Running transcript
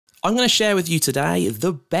I'm going to share with you today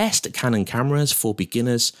the best Canon cameras for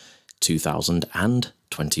beginners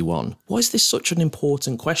 2021. Why is this such an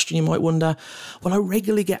important question, you might wonder? Well, I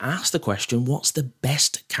regularly get asked the question, what's the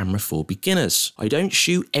best camera for beginners? I don't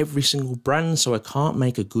shoot every single brand, so I can't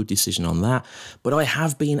make a good decision on that, but I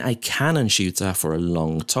have been a Canon shooter for a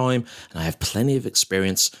long time, and I have plenty of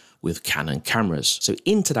experience with Canon cameras. So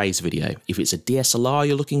in today's video, if it's a DSLR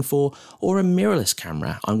you're looking for or a mirrorless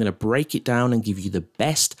camera, I'm going to break it down and give you the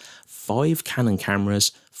best 5 Canon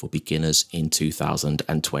cameras for beginners in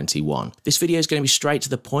 2021. This video is going to be straight to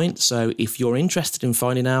the point, so if you're interested in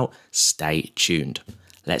finding out, stay tuned.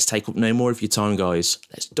 Let's take up no more of your time, guys.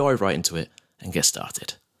 Let's dive right into it and get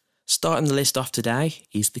started. Starting the list off today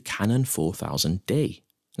is the Canon 4000D.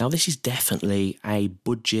 Now this is definitely a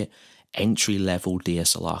budget entry-level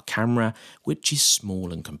DSLR camera, which is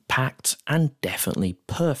small and compact and definitely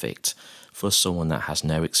perfect for someone that has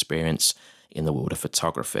no experience in the world of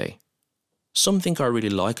photography. Something I really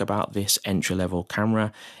like about this entry-level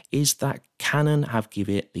camera is that Canon have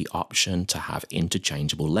given it the option to have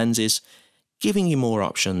interchangeable lenses, giving you more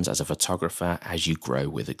options as a photographer as you grow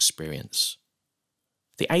with experience.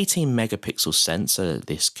 The 18 megapixel sensor that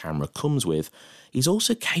this camera comes with is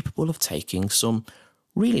also capable of taking some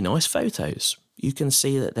really nice photos. You can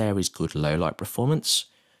see that there is good low light performance,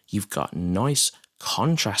 you've got nice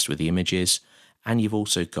contrast with the images, and you've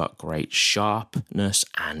also got great sharpness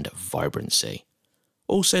and vibrancy.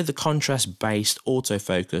 Also, the contrast-based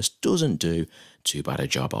autofocus doesn't do too bad a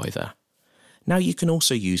job either. Now you can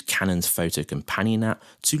also use Canon's Photo Companion app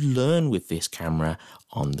to learn with this camera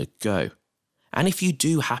on the go. And if you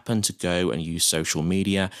do happen to go and use social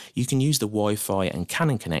media, you can use the Wi-Fi and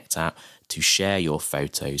Canon Connect app to share your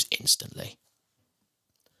photos instantly.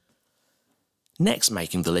 Next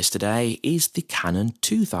making the list today is the Canon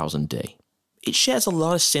 2000D. It shares a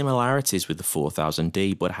lot of similarities with the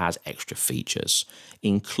 4000D but has extra features,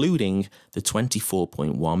 including the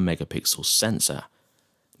 24.1 megapixel sensor.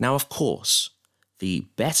 Now of course, the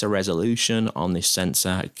better resolution on this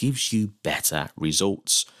sensor gives you better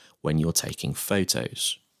results when you're taking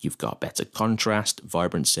photos. You've got better contrast,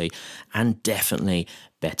 vibrancy, and definitely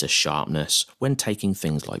better sharpness when taking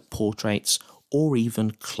things like portraits or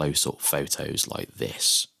even close-up photos like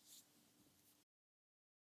this.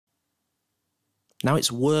 Now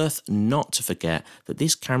it's worth not to forget that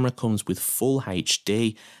this camera comes with full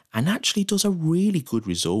HD and actually does a really good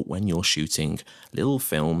result when you're shooting little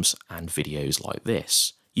films and videos like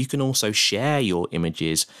this. You can also share your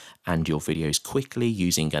images and your videos quickly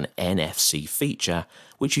using an NFC feature,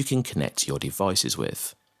 which you can connect to your devices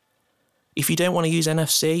with. If you don't want to use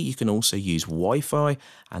NFC, you can also use Wi-Fi,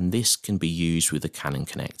 and this can be used with the Canon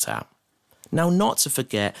Connect app. Now, not to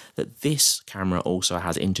forget that this camera also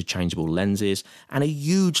has interchangeable lenses and a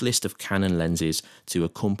huge list of Canon lenses to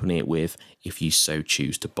accompany it with if you so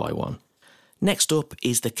choose to buy one. Next up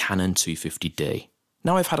is the Canon 250D.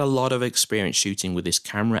 Now I've had a lot of experience shooting with this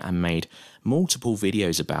camera and made multiple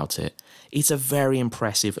videos about it. It's a very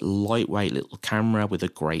impressive lightweight little camera with a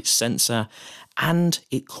great sensor, and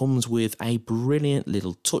it comes with a brilliant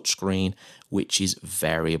little touchscreen which is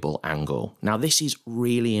variable angle. Now this is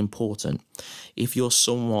really important. If you're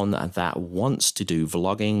someone that wants to do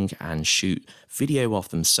vlogging and shoot video of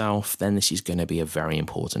themselves, then this is going to be a very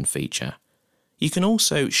important feature. You can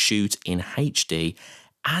also shoot in HD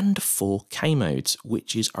and 4K modes,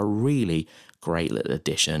 which is a really great little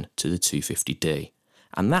addition to the 250D.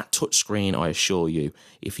 And that touchscreen, I assure you,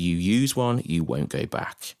 if you use one, you won't go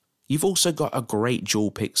back. You've also got a great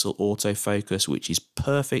dual pixel autofocus, which is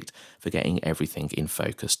perfect for getting everything in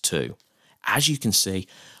focus too, as you can see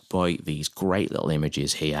by these great little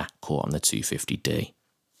images here caught on the 250D.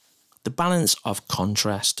 The balance of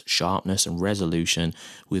contrast, sharpness and resolution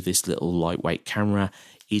with this little lightweight camera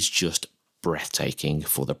is just breathtaking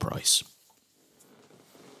for the price.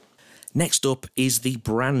 Next up is the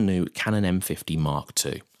brand new Canon M50 Mark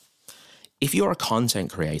II. If you're a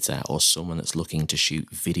content creator or someone that's looking to shoot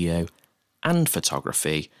video and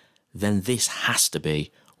photography, then this has to be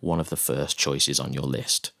one of the first choices on your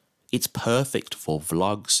list. It's perfect for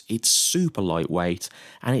vlogs, it's super lightweight,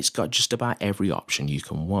 and it's got just about every option you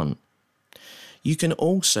can want. You can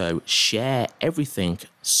also share everything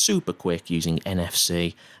super quick using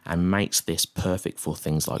NFC and makes this perfect for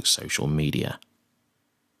things like social media.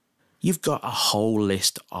 You've got a whole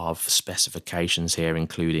list of specifications here,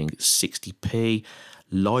 including 60p,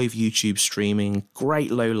 live YouTube streaming, great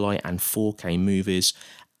low light and 4K movies,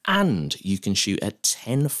 and you can shoot at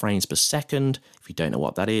 10 frames per second. If you don't know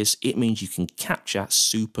what that is, it means you can capture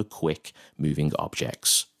super quick moving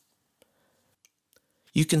objects.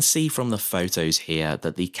 You can see from the photos here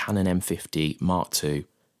that the Canon M50 Mark II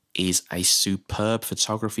is a superb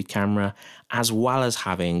photography camera, as well as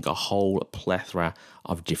having a whole plethora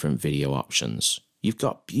of different video options. You've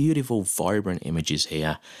got beautiful, vibrant images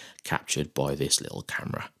here captured by this little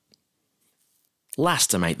camera.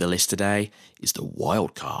 Last to make the list today is the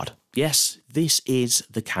wild card. Yes, this is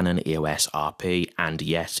the Canon EOS RP, and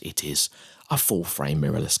yes, it is a full-frame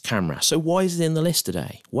mirrorless camera. So why is it in the list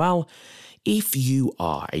today? Well, if you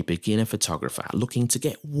are a beginner photographer looking to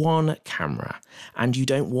get one camera and you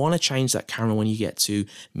don't want to change that camera when you get to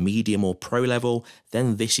medium or pro level,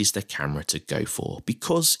 then this is the camera to go for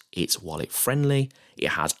because it's wallet friendly. It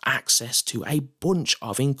has access to a bunch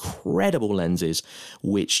of incredible lenses,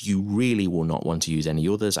 which you really will not want to use any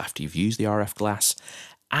others after you've used the RF glass,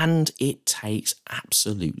 and it takes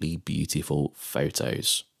absolutely beautiful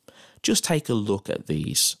photos. Just take a look at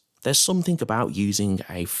these. There's something about using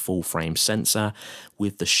a full frame sensor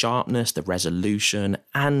with the sharpness, the resolution,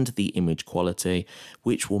 and the image quality,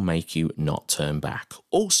 which will make you not turn back.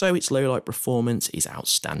 Also, its low light performance is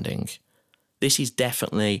outstanding. This is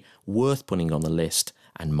definitely worth putting on the list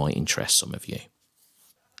and might interest some of you.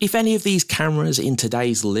 If any of these cameras in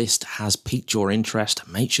today's list has piqued your interest,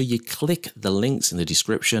 make sure you click the links in the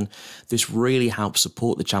description. This really helps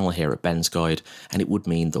support the channel here at Ben's Guide, and it would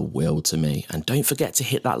mean the world to me. And don't forget to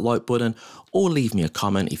hit that like button or leave me a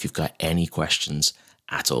comment if you've got any questions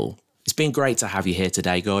at all. It's been great to have you here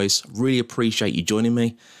today, guys. Really appreciate you joining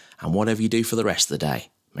me, and whatever you do for the rest of the day,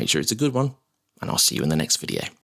 make sure it's a good one, and I'll see you in the next video.